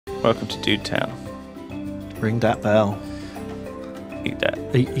Welcome to Dude Town. Ring that bell. Eat that.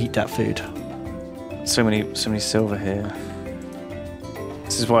 Eat that food. So many silver here.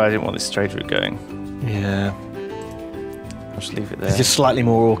 This is why I didn't want this trade route going. Yeah. I'll just leave it there. There's just slightly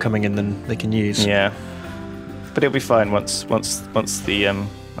more ore coming in than they can use. Yeah. But it'll be fine once the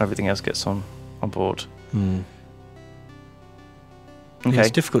everything else gets on board. Hmm. Okay. It's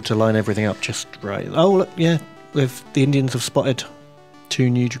difficult to line everything up just right. Oh, look, yeah. The Indians have spotted 2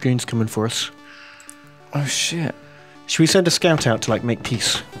 new dragoons coming for us. Oh, shit. Should we send a scout out to, like, make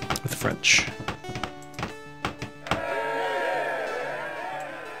peace with the French?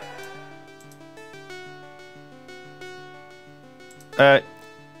 Oh.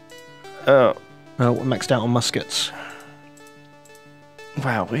 Well, we're maxed out on muskets.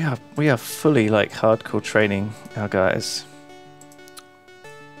 Wow, we are fully, like, hardcore training our guys.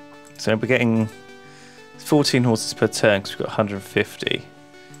 So we're getting 14 horses per turn because we've got 150.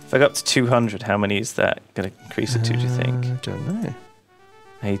 If I go up to 200, how many is that going to increase it to, do you think? I don't know.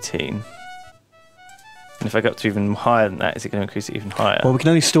 18. And if I go up to even higher than that, is it going to increase it even higher? Well, we can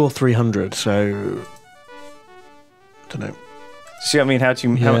only store 300, so... I don't know. See what I mean? How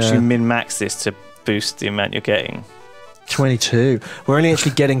much do you min-max this to boost the amount you're getting? 22. We're only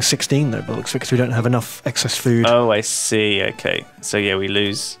actually getting 16, though, but looks because we don't have enough excess food. Oh, I see. Okay. So, yeah, we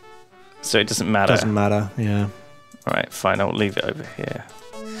lose. So it doesn't matter. Doesn't matter, yeah. All right, fine. I'll leave it over here.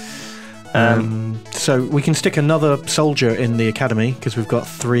 So we can stick another soldier in the academy because we've got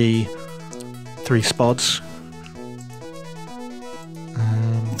three spods.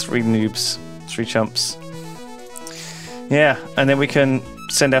 3 noobs, 3 chumps. Yeah, and then we can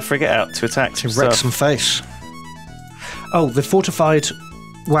send our frigate out to attack To wreck some face. Oh, the fortified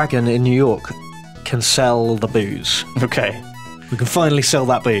wagon in New York can sell the booze. Okay. We can finally sell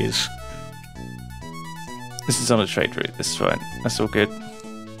that booze. This is on a trade route. This is fine. That's all good.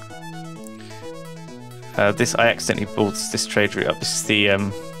 I accidentally bought this trade route up. This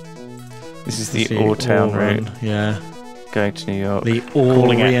is the Ore Town route. Yeah. Going to New York. The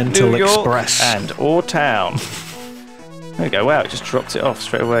Oriental Express. And Ore Town. There we go. Wow, it just dropped it off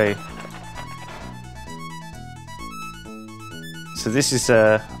straight away. So this is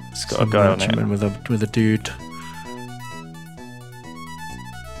it's got a guy on it with a dude.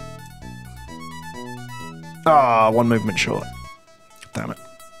 Ah, 1 movement short. Damn it.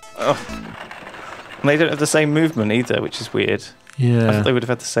 Oh. And they don't have the same movement either, which is weird. Yeah. I thought they would have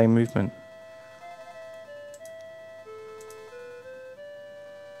had the same movement.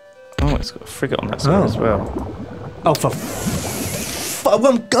 Oh, it's got a frigate on that side as well. Oh,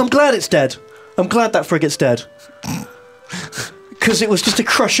 I'm glad it's dead. I'm glad that frigate's dead. Because it was just a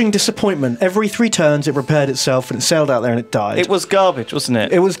crushing disappointment. Every 3 turns it repaired itself and it sailed out there and it died. It was garbage, wasn't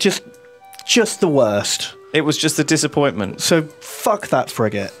it? It was just the worst. It was just a disappointment. So fuck that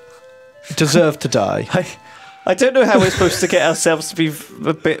frigate. It deserved to die. I don't know how we're supposed to get ourselves to be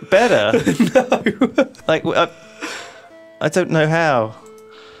a bit better. No. Like, I don't know how.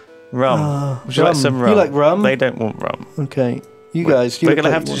 Rum. Would you like some rum? You like rum? They don't want rum. Okay. We're going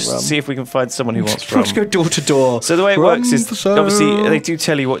to have to just see if we can find someone who wants rum. Let's go door to door. So the way it works is, obviously, they do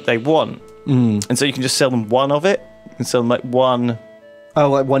tell you what they want. And so you can just sell them 1 of it. You can sell them like 1... Oh,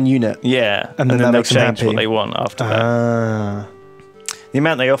 like 1 unit? Yeah. And then they'll change what they want after that. The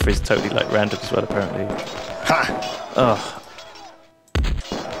amount they offer is totally like random as well, apparently. Ha! Oh.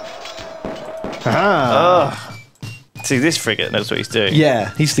 Ah. Oh. See, this frigate knows what he's doing.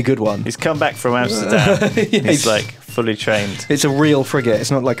 Yeah, he's the good one. He's come back from Amsterdam. Yeah, he's like fully trained. It's a real frigate.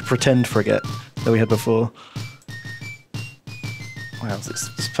 It's not like a pretend frigate that we had before. Wow,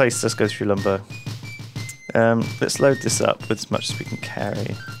 this place does go through lumber. Let's load this up with as much as we can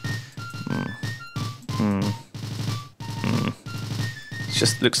carry. It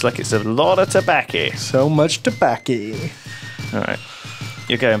just looks like it's a lot of tobacco. So much tobacco. Alright.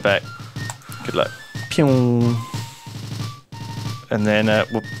 You're going back. Good luck. Pew. And then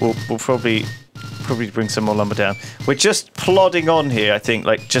we'll probably bring some more lumber down. We're just plodding on here, I think.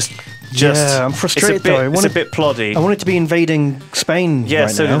 Like just. Yeah, I'm frustrated though. It's a bit ploddy. I wanted to be invading Spain. Yeah,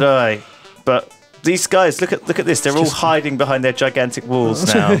 right so now. did I. But these guys, look at this. They're all hiding behind their gigantic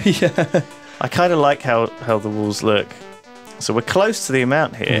walls now. Yeah. I kind of like how the walls look. So we're close to the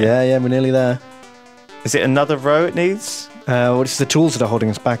amount here. Yeah, we're nearly there. Is it another row it needs? Well, it's the tools that are holding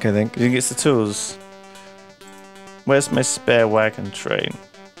us back, I think. You think it's the tools? Where's my spare wagon train?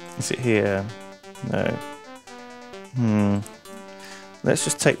 Is it here? No. Let's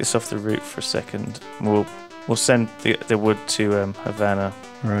just take this off the route for a second. We'll send the wood to Havana.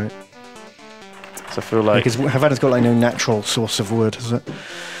 Right. So I feel like... Because Havana's got like no natural source of wood, has it?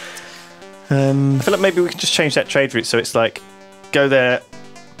 I feel like maybe we can just change that trade route so it's like, go there,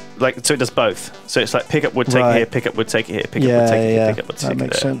 like so it does both. So it's like pick up wood, take it here, pick up wood, take it here, pick up wood, take it here, pick up wood, take it there.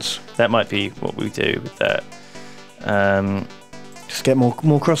 That makes sense. That might be what we do with that. Just get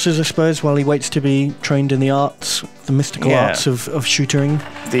more crosses, I suppose, while he waits to be trained in the arts, the mystical arts of shooting.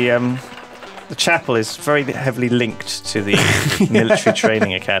 The chapel is very heavily linked to the military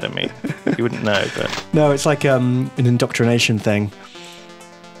training academy. You wouldn't know, but no, it's like an indoctrination thing.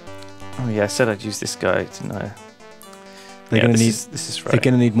 Oh yeah, I said I'd use this guy, didn't I? This is right. They're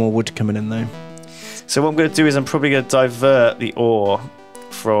going to need more wood coming in though. So what I'm going to do is I'm probably going to divert the ore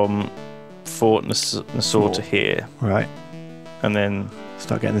from Fort Nassau to here. Right. And then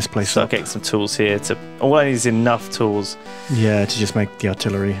start getting this place start getting some tools here. All I need is enough tools. Yeah, to just make the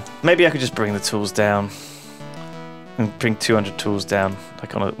artillery. Maybe I could just bring the tools down and bring 200 tools down,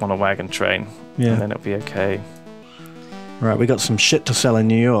 like on a wagon train. Yeah. And then it'll be okay. Right, we got some shit to sell in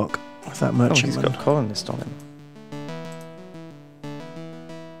New York with that merchantman. He's got a colonist on him.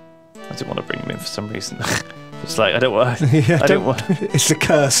 I didn't want to bring him in for some reason. It's like I don't want. I don't want. It's the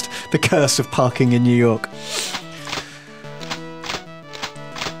curse of parking in New York.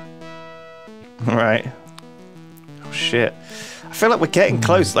 Right. Oh shit! I feel like we're getting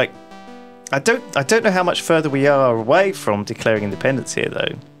close. Like, I don't know how much further we are away from declaring independence here,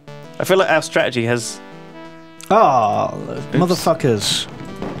 though. I feel like our strategy has. Motherfuckers!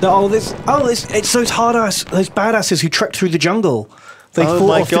 It's those those badasses who trekked through the jungle. They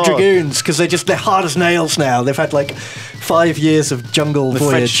fought off the dragoons because they're hard as nails now. They've had like 5 years of jungle voyage. The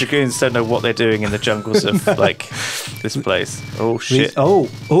French dragoons don't know what they're doing in the jungles of like this place. Oh shit!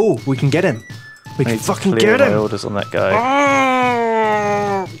 We can get him. We can fucking get him. My orders on that guy.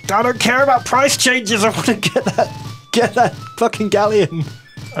 Oh, I don't care about price changes. I want to get that fucking galleon.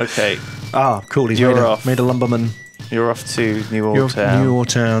 Okay. Ah, cool. He's made a lumberman. You're off to New Ortown. New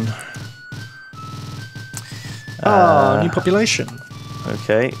Ortown. New population.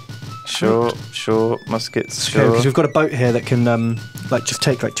 Okay. Sure. Muskets. Sure. Because we've got a boat here that can just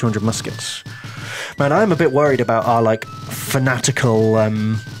take like 200 muskets. Man, I'm a bit worried about our like fanatical.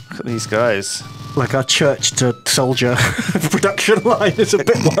 Look at these guys. Like our church to soldier production line is a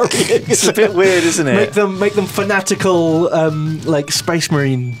bit worrying. It's a bit weird, isn't it? Make them fanatical like Space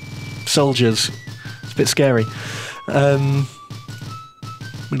Marine soldiers. It's a bit scary. It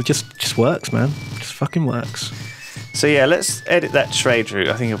just works, man. It just fucking works. So yeah, let's edit that trade route.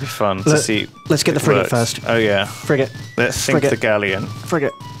 I think it'll be fun to see. Let's get the frigate first. Oh yeah, frigate. Let's sink the galleon.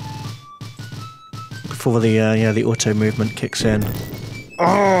 Frigate. Before the auto movement kicks in.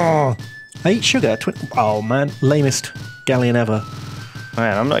 Oh, 8 sugar. Oh man, lamest galleon ever.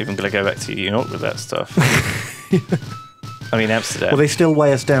 Man, I'm not even going to go back to New York with that stuff. I mean Amsterdam. Well, they still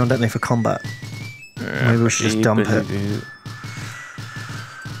weigh us down, don't they, for combat? Maybe we should just dump it.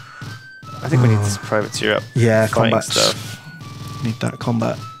 I think we need this privateer up. Yeah, combat stuff. Need that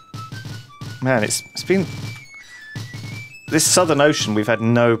combat. Man, it's been this Southern Ocean. We've had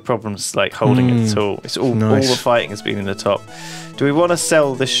no problems like holding it at all. It's all the fighting has been in the top. Do we want to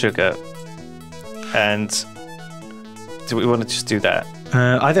sell this sugar? And do we want to just do that?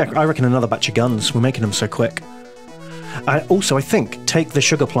 I reckon another batch of guns. We're making them so quick. I think take the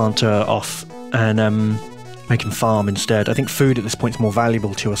sugar planter off and make him farm instead. I think food at this point is more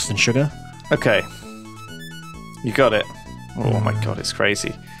valuable to us than sugar. Okay. You got it. Oh my god, it's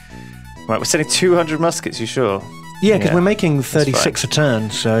crazy. Right, we're sending 200 muskets, you sure? Yeah, because we're making 36 a turn,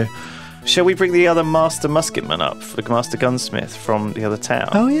 so... Shall we bring the other master musketman up, the master gunsmith from the other town?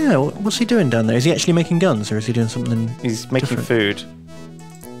 Oh yeah, what's he doing down there? Is he actually making guns, or is he doing something He's making food.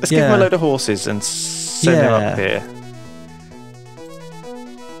 Let's give him a load of horses and send him up here.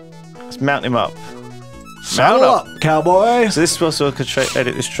 Let's mount him up. Mount up, cowboy! So this is also I could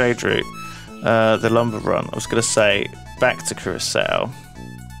edit this trade route. The lumber run. I was going to say back to Curacao,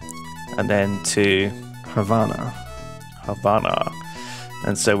 and then to Havana.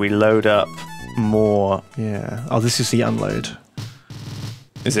 And so we load up more. Yeah. Oh, this is the unload.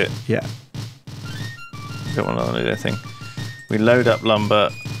 Is it? Yeah. Don't want to unload anything. We load up lumber.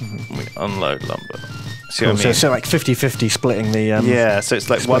 We unload lumber. See what I mean? So like 50-50 splitting the... yeah, so it's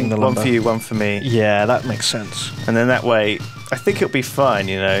like one for you, one for me. Yeah, that makes sense. And then that way, I think it'll be fine,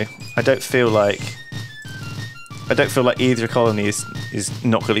 you know. I don't feel like either colony is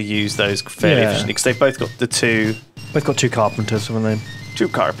not going to use those fairly efficiently, because they've both got Both got 2 carpenters, haven't they? 2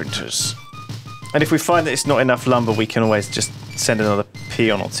 carpenters. And if we find that it's not enough lumber, we can always just send another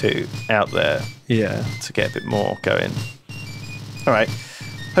peon or 2 out there. Yeah. To get a bit more going. Alright.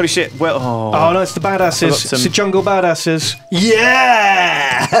 Holy shit, well... Oh no, it's the badasses. It's the jungle badasses.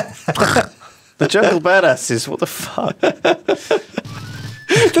 Yeah! The jungle badasses, what the fuck?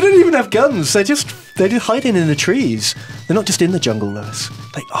 They don't even have guns, they're just They're just hiding in the trees. They're not just in the jungle, Lewis.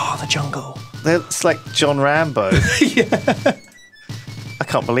 They are the jungle. It's like John Rambo. Yeah. I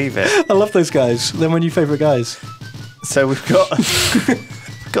can't believe it. I love those guys. They're my new favourite guys. So we've got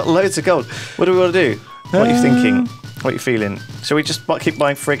got loads of gold. What do we want to do? What are you thinking? What are you feeling? Shall we just keep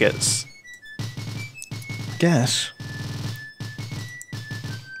buying frigates? I guess.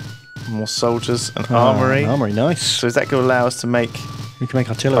 More soldiers and armoury. Armoury, nice. So is that going to allow us to make... We can make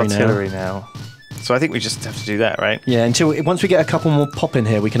artillery now. So I think we just have to do that, right? Yeah, once we get a couple more pop in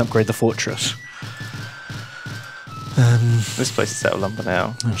here, we can upgrade the fortress. This place is out of lumber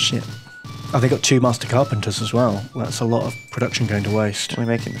now. Oh, shit. Oh, they got 2 master carpenters as well. That's a lot of production going to waste. We're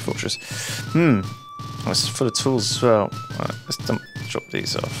making the fortress. Oh, it's full of tools as well. Right, let's drop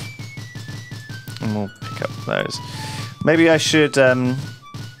these off. And we'll pick up those. Maybe I should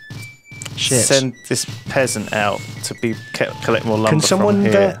send this peasant out to collect more lumber. Can someone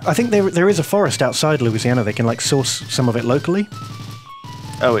from here. I think there is a forest outside Louisiana. They can like source some of it locally.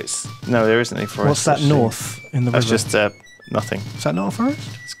 Oh, no, there isn't any forest. What's that actually. north in the river? That's just nothing. Is that not a forest?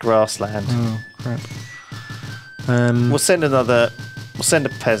 It's grassland. Oh crap. We'll send a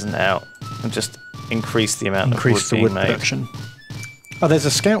peasant out and just increase the amount of wood being made. Production. Oh, there's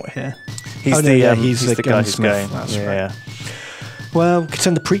a scout here. He's the guy who's going. That's right. Well, we could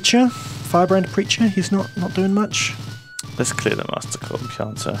send the preacher, firebrand preacher. He's not doing much. Let's clear the master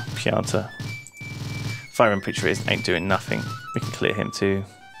Pianta. Firebrand preacher ain't doing nothing. We can clear him too.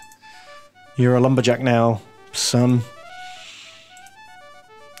 You're a lumberjack now, son.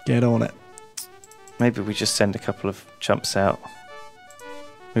 Get on it. Maybe we just send a couple of chumps out.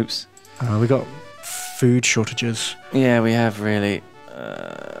 Oops. We got food shortages. Yeah, we have really.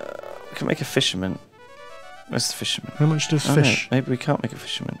 We can make a fisherman. Where's the fisherman? How much does fish? No, maybe we can't make a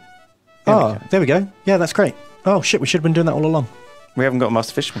fisherman. There we go. Yeah, that's great. Oh shit, we should have been doing that all along. We haven't got a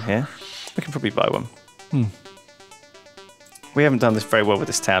master fisherman here. We can probably buy one. We haven't done this very well with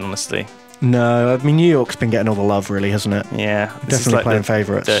this town, honestly. No, I mean New York's been getting all the love, really, hasn't it? Yeah, definitely like playing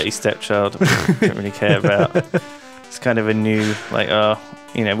favourites. Dirty stepchild. We don't really care about. It's kind of a new,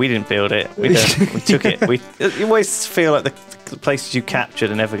 we didn't build it. We took it. You always feel like the places you captured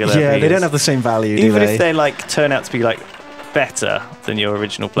are never going to. Yeah, they don't have the same value. Even if they turn out to be better than your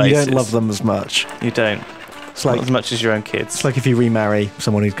original places. You don't love them as much. You don't. It's not as much as your own kids. It's like if you remarry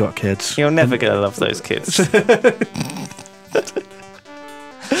someone who's got kids. You're never going to love those kids.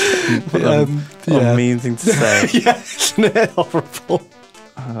 What a mean thing to say. Yeah, isn't it horrible?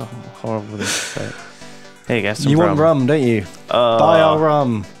 Oh, horrible thing to say. Here you go. You want rum, don't you? Buy our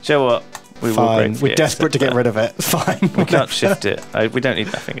rum. Do you know what? We're desperate to get rid of it. Fine. We can't shift it. We don't need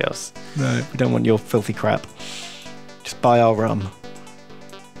nothing else. No, we don't want your filthy crap. Just buy our rum.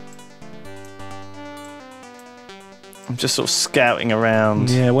 I'm just sort of scouting around.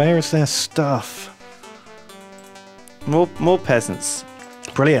 Yeah, where is their stuff? More peasants.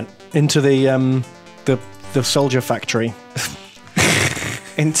 Brilliant. Into the soldier factory.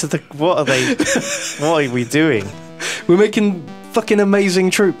 Into the what are they? What are we doing? We're making fucking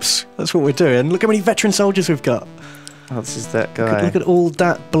amazing troops. That's what we're doing. Look how many veteran soldiers we've got. Oh, this is that guy. Look at all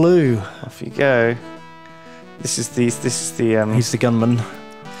that blue. Off you go. This is the He's the gunman.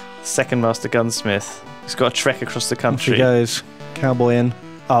 Second master gunsmith. He's got a trek across the country. Off he goes. Cowboy in.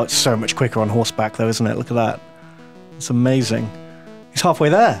 Oh, it's so much quicker on horseback though, isn't it? Look at that. It's amazing. He's halfway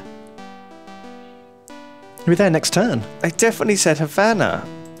there. He'll be there next turn. They definitely said Havana.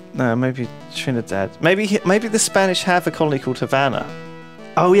 No, maybe Trinidad. Maybe the Spanish have a colony called Havana.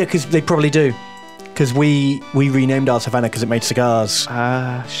 Oh yeah, because they probably do. Because we renamed ours Havana because it made cigars.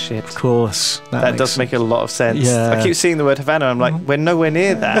 Ah, shit. Of course. That does make a lot of sense. Yeah. I keep seeing the word Havana. I'm like, we're nowhere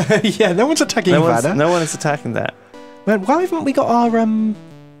near that. Yeah, no one's attacking Havana. No one is attacking that. Man, why haven't we got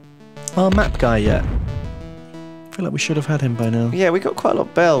our map guy yet? I feel like we should have had him by now. Yeah, we got quite a lot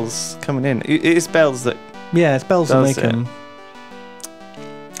of bells coming in. It is bells that... Yeah, it's bells that make them.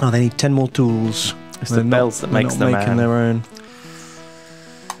 Oh, they need 10 more tools. It's the bells that makes them making their own.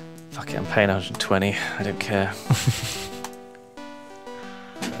 Fuck it, I'm paying 120. I don't care.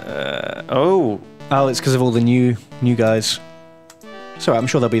 Oh, it's because of all the new guys. Sorry, I'm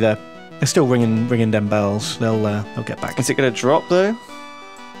sure they'll be there. They're still ringing them bells. They'll get back. Is it going to drop though?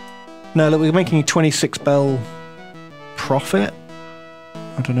 No, look, we're making a 26 bell profit.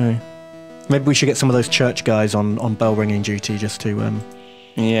 I don't know. Maybe we should get some of those church guys on bell ringing duty just to.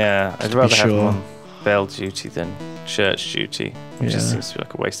 Yeah, I'd rather have them on bell duty than church duty. It just seems to be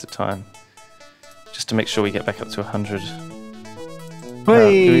like a waste of time. Just to make sure we get back up to 100.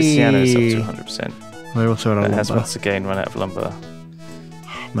 Louisiana is up to 100%. We're also out of lumber. It has once again run out of lumber.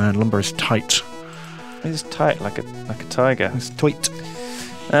 Oh, man, lumber is tight. It is tight, like a tiger. It's tight.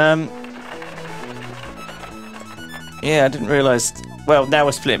 Yeah, I didn't realise. Well, now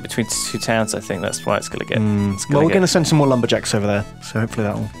we're splitting between two towns. I think that's why it's going to get. Well, we're going to send some more lumberjacks over there, so hopefully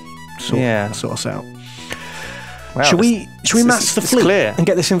that will sort us out. Wow, should we mass the fleet and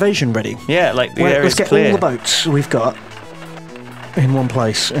get this invasion ready? Yeah, like the area's let's get all the boats we've got in one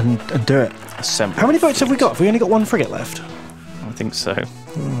place and do it. Assemble. How many boats have we got? Have we only got one frigate left? I think so.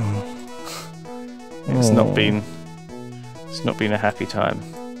 It's not been a happy time.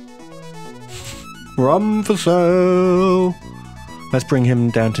 Rum for sale. Let's bring him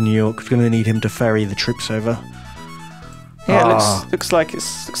down to New York. We're going to need him to ferry the troops over. Yeah, it looks like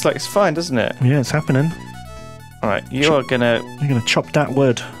it's fine, doesn't it? Yeah, it's happening. All right, you're gonna chop that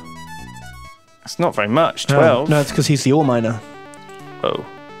wood. It's not very much. 12. No, it's because he's the ore miner. Oh,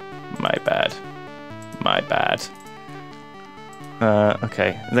 my bad.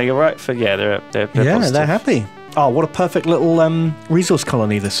 Okay, they're right for they're positive. They're happy. Oh, what a perfect little resource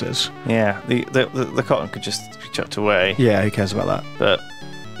colony this is. Yeah, the cotton could just be chucked away. Yeah, who cares about that? But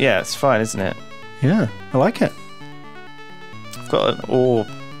yeah, it's fine, isn't it? Yeah, I like it. I've got an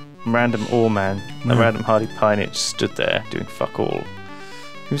random ore man, a random hardy pioneer just stood there doing fuck all.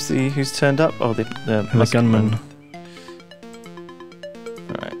 Who's turned up? Oh, the gunman.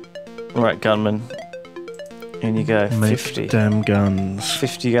 All right, gunman. In you go. Make 50 damn guns.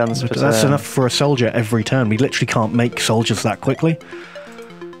 50 guns per turn. That's enough for a soldier every turn. We literally can't make soldiers that quickly.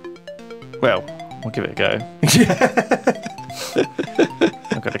 Well, we'll give it a go.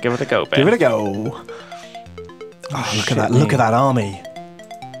 I've got to give it a go, Ben. Give it a go. Oh, look at that! Look at that army.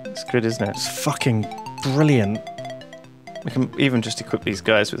 It's good, isn't it? It's fucking brilliant. We can even just equip these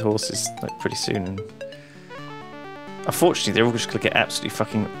guys with horses like pretty soon. And unfortunately, they're all just going to get absolutely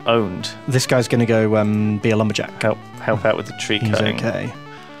fucking owned. This guy's going to go be a lumberjack. Help out with the tree cutting. He's okay.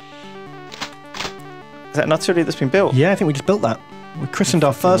 Is that an artillery that's been built? Yeah, I think we just built that. We christened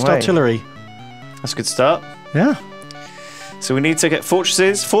our first artillery. That's a good start. Yeah. So we need to get 4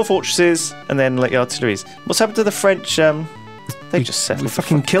 fortresses, and then like artilleries. What's happened to the French? They just settled. We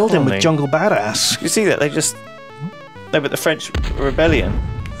fucking killed him with Jungle Badass. You see that? No, but the French rebellion.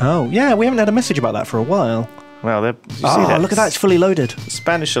 Oh, yeah, we haven't had a message about that for a while. Well, look at that, it's fully loaded. The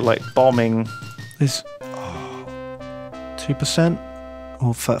Spanish are like bombing. There's 2%?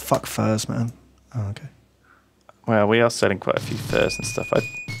 Oh, fuck furs, man. Oh, okay. Well, we are selling quite a few furs and stuff.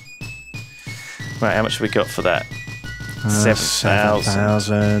 Right, how much have we got for that?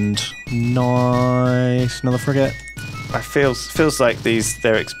 7,000. Nice. Another frigate. It feels like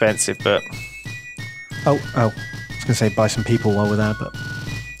they're expensive, but... Oh. I was going to say buy some people while we're there, but...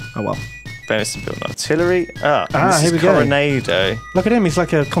 Oh, well. Bonus to build an artillery. Here we go. Coronado. Look at him, he's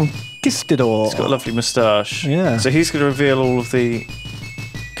like a conquistador. He's got a lovely moustache. Yeah. So he's going to reveal all of the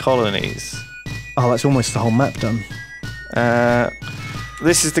colonies. Oh, that's almost the whole map done.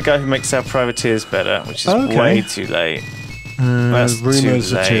 This is the guy who makes our privateers better, which is way too late. That's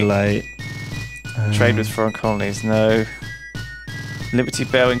rumours are too late. Trade with foreign colonies, no. Liberty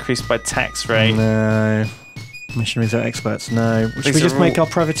Bell increased by tax rate. No. Missionaries are experts, no. Should we just make our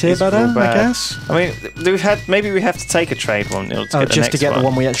privateer better, I guess? I mean, maybe we have to take a trade one to get the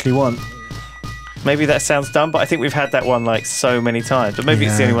one we actually want. Maybe that sounds dumb, but I think we've had that one like so many times. But maybe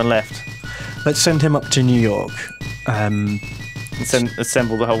it's the only one left. Let's send him up to New York.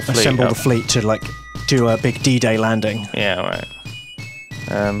 Assemble the whole fleet. Assemble the fleet to like do a big D-Day landing. Yeah,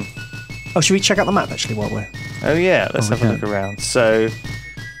 right. Should we check out the map actually while we're... Oh yeah, let's have a look around. So,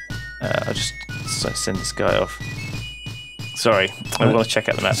 I'll just send this guy off. Sorry, I want to check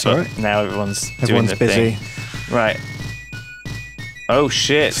out the map, but now everyone's doing their busy. Thing. Right. Oh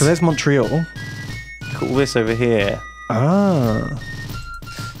shit. So there's Montreal. Look at all this over here. Ah.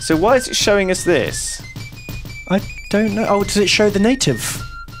 So why is it showing us this? I don't know. Oh, does it show the native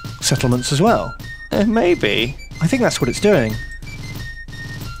settlements as well? Maybe. I think that's what it's doing.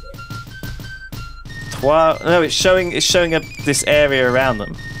 No, it's showing this area around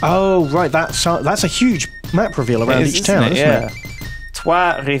them. Oh, right. That's a huge map reveal around each town, isn't it?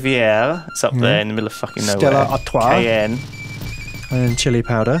 Trois-Rivières. It's up there in the middle of fucking nowhere. Stella Artois. Cayenne. And chili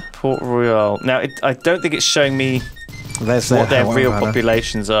powder. Port Royal. Now, I don't think it's showing me what their real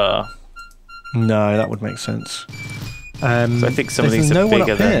populations are. No, that would make sense. So I think some of these are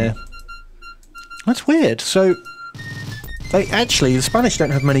bigger than... That's weird. So, the Spanish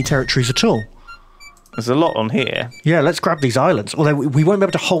don't have many territories at all. There's a lot on here. Yeah, let's grab these islands. Although we won't be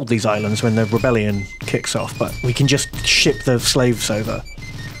able to hold these islands when the rebellion kicks off, but we can just ship the slaves over.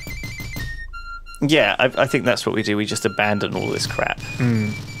 Yeah, I think that's what we do. We just abandon all this crap.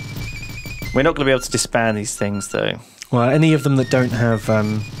 Mm. We're not going to be able to disband these things, though. Well, any of them that don't have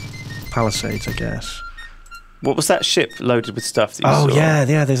palisades, I guess. What was that ship loaded with stuff that you saw? Oh,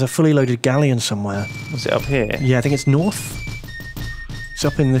 yeah, there's a fully loaded galleon somewhere. Was it up here? Yeah, I think it's north. It's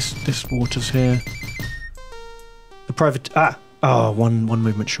up in this waters here. The private... one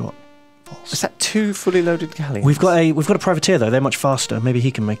movement short. False. Is that 2 fully loaded galleons? We've got a privateer, though. They're much faster. Maybe he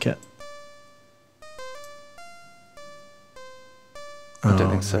can make it. I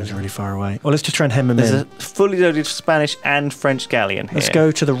don't think so. He's really far away. Well, let's just try and hem him There's in. a fully loaded Spanish and French galleon here. Let's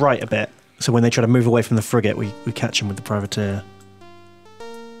go to the right a bit. So when they try to move away from the frigate, we catch him with the privateer.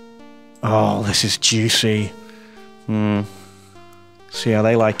 Oh, this is juicy. See how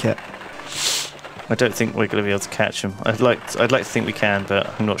they like it. I don't think we're going to be able to catch him. I'd like to think we can, but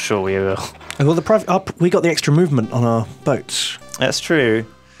I'm not sure we will. Well, we got the extra movement on our boats. That's true.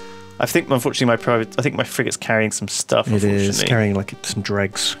 I think, unfortunately, my frigate's carrying some stuff. It is carrying like some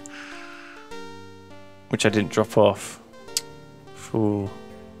dregs, which I didn't drop off. Fool.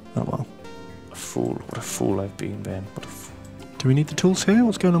 Oh well. A fool. What a fool I've been, Ben. What a fool. Do we need the tools here?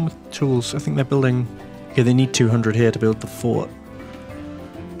 What's going on with the tools? I think they're building... Yeah, they need 200 here to build the fort.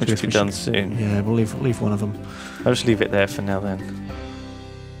 Which will be done soon. Yeah, we'll leave one of them. I'll just leave it there for now then.